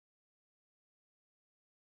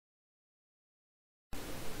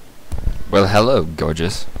Well, hello,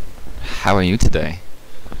 gorgeous. How are you today?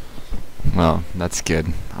 Well, that's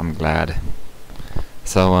good. I'm glad.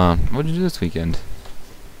 So, what did you do this weekend?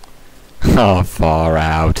 Oh, far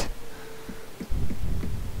out.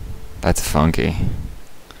 That's funky.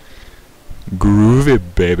 Groovy,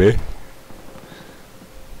 baby.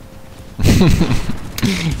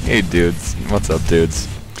 Hey, dudes. What's up, dudes?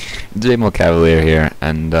 JMO Cavalier here,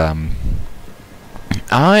 and,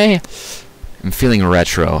 I am feeling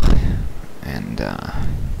retro. And,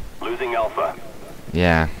 losing Alpha.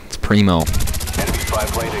 yeah, it's primo. Enemy spy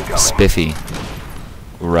plane incoming. Spiffy.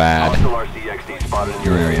 Rad. Hostile RCXD spotted in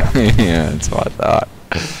your area. Yeah, that's what I thought.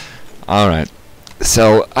 Alright.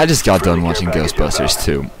 So, I just got done watching Ghostbusters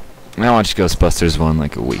 2. And I watched Ghostbusters 1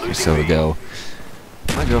 like a week or so ago.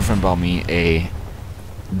 My girlfriend bought me a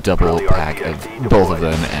double pack of both of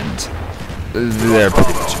them, and they're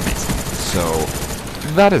pretty much amazing. So,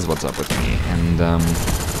 that is what's up with me. And,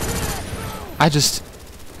 I just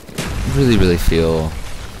really feel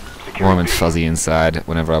warm and fuzzy inside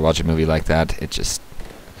whenever I watch a movie like that. It just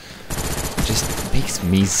makes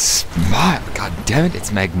me smile. God damn it,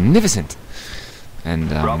 it's magnificent.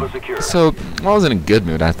 And so while I was in a good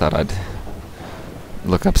mood, I thought I'd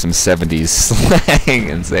look up some 70s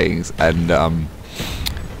slang and sayings. And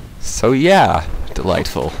so yeah,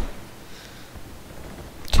 delightful.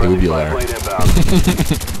 Tubular.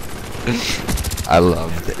 I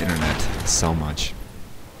love the internet so much.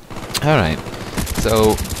 Alright,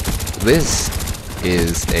 so this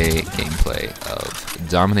is a gameplay of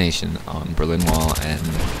Domination on Berlin Wall, and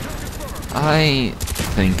I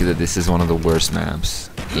think that this is one of the worst maps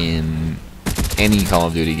in any Call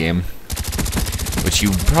of Duty game, which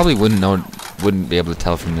you probably wouldn't be able to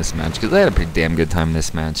tell from this match, because I had a pretty damn good time in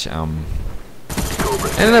this match.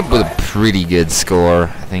 Ended up with a pretty good score.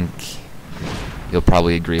 I think you'll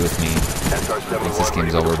probably agree with me once this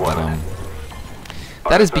game's over, but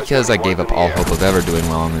that is because I gave up all hope of ever doing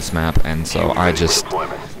well on this map, and so I just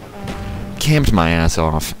camped my ass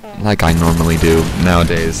off like I normally do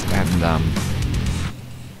nowadays, and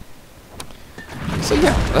so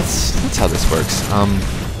yeah, that's how this works.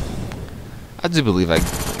 I do believe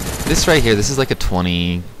this right here, this is like a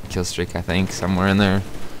 20 kill streak, I think, somewhere in there.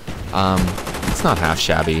 It's not half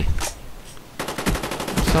shabby.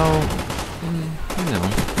 So, you know,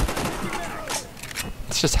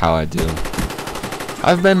 it's just how I do.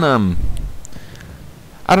 I've been, I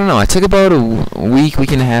don't know, I took about a week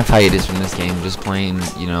and a half hiatus from this game, just playing,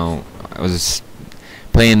 you know, I was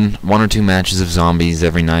playing 1 or 2 matches of zombies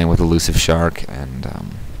every night with Elusive Shark, and,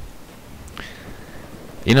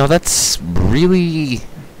 you know, that's really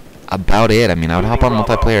about it. I mean, I would hop on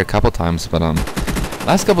multiplayer a couple times, but,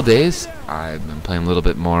 last couple days, I've been playing a little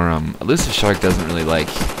bit more. Elusive Shark doesn't really like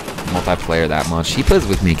multiplayer that much. He plays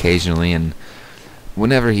with me occasionally, and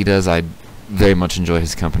whenever he does, I very much enjoy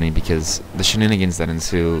his company, because the shenanigans that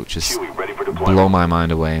ensue just blow my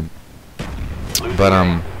mind away. But,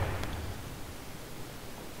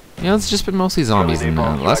 you know, it's just been mostly zombies, and the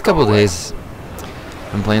last couple of days,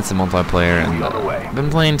 I've been playing some multiplayer, and I've been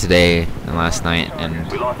playing today and last night,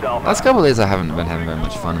 and last couple of days I haven't been having very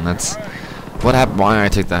much fun, and that's what happened. Why I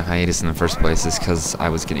took that hiatus in the first place is because I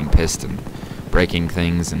was getting pissed and breaking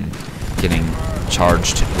things and getting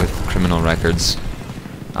charged with criminal records.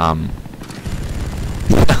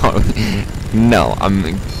 No,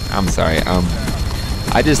 I'm sorry.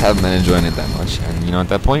 I just haven't been enjoying it that much, and you know, at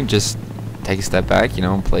that point, just take a step back. You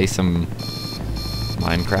know, play some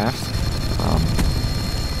Minecraft.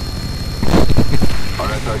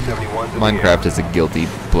 Minecraft is a guilty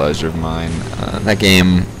pleasure of mine. That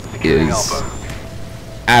game is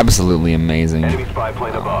absolutely amazing.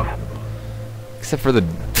 Except for the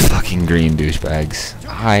fucking green douchebags.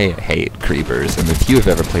 I hate creepers, and if you have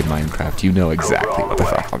ever played Minecraft, you know exactly what the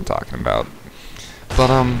fuck I'm talking about.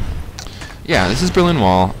 But, yeah, this is Berlin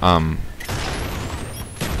Wall. I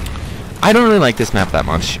don't really like this map that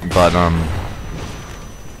much, but,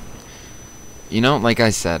 you know, like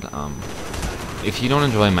I said, if you don't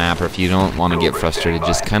enjoy a map, or if you don't want to get frustrated,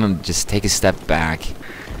 just kind of just take a step back,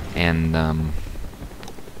 and,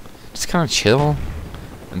 just kind of chill.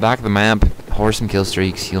 In the back of the map, horse some kill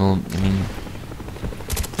streaks. I mean,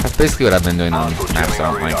 that's basically what I've been doing on maps I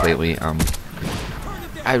don't like lately.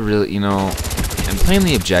 I really, you know, and playing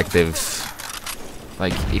the objective,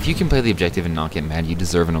 like, if you can play the objective and not get mad, you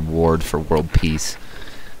deserve an award for world peace.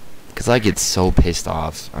 Because I get so pissed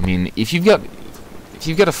off. I mean, if you've got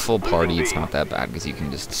a full party, it's not that bad, because you can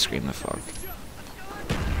just scream the fuck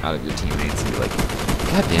out of your teammates and be like,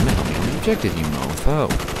 God damn it, help me on the objective, you mofo.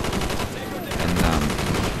 And,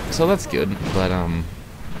 so that's good, but, I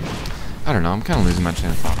don't know, I'm kind of losing my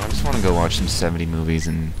train of thought. I just want to go watch some 70 movies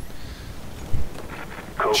and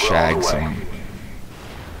shag on the way. some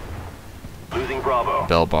Losing Bravo.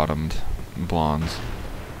 bell-bottomed blondes.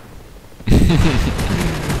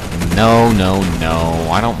 No, no, no.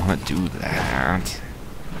 I don't want to do that.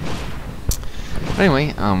 But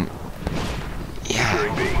anyway, yeah.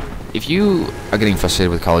 Securing B. If you are getting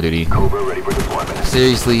frustrated with Call of Duty, Cobra ready for deployment.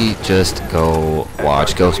 seriously, just go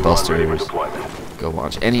watch Ready for Ghostbusters. deployment. Go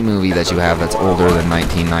watch any movie that you have that's older than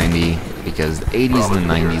 1990, because the 80s and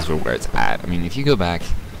the 90s were where it's at. I mean, if you go back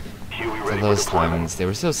Huey to ready for those deployment. times, they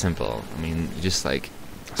were so simple. I mean, you just like,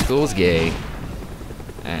 school was gay,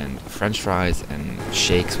 and French fries and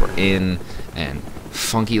shakes were in, and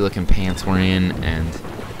funky looking pants were in, and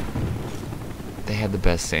they had the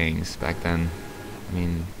best sayings back then. I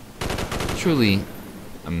mean, truly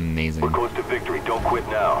amazing. We're close to victory. Don't quit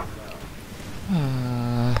now.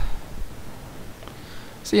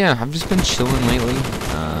 So yeah, I've just been chilling lately.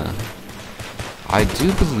 I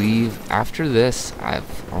do believe after this,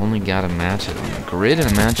 I've only got a match on Grid and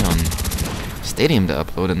a match on Stadium to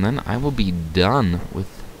upload, and then I will be done with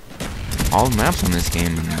all the maps on this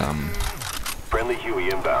game, and Friendly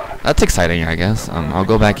Huey inbound. that's exciting, I guess. I'll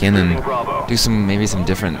go back in and do maybe some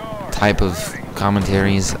different type of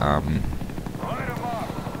commentaries. I've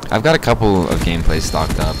got a couple of gameplays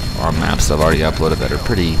stocked up on maps that I've already uploaded that are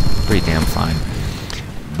pretty damn fine.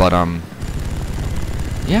 But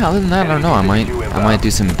yeah, other than that, I don't know. I might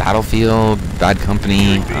do some Battlefield, Bad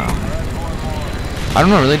Company. I don't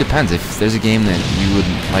know. It really depends. If there's a game that you would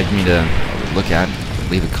like me to look at,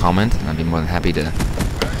 leave a comment, and I'd be more than happy to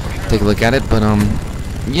take a look at it. But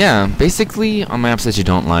yeah, basically on maps that you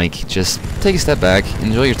don't like, just take a step back,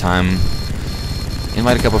 enjoy your time,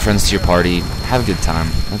 invite a couple friends to your party, have a good time.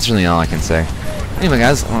 That's really all I can say. Anyway,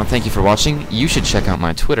 guys, I want to thank you for watching. You should check out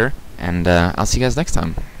my Twitter, and I'll see you guys next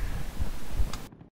time.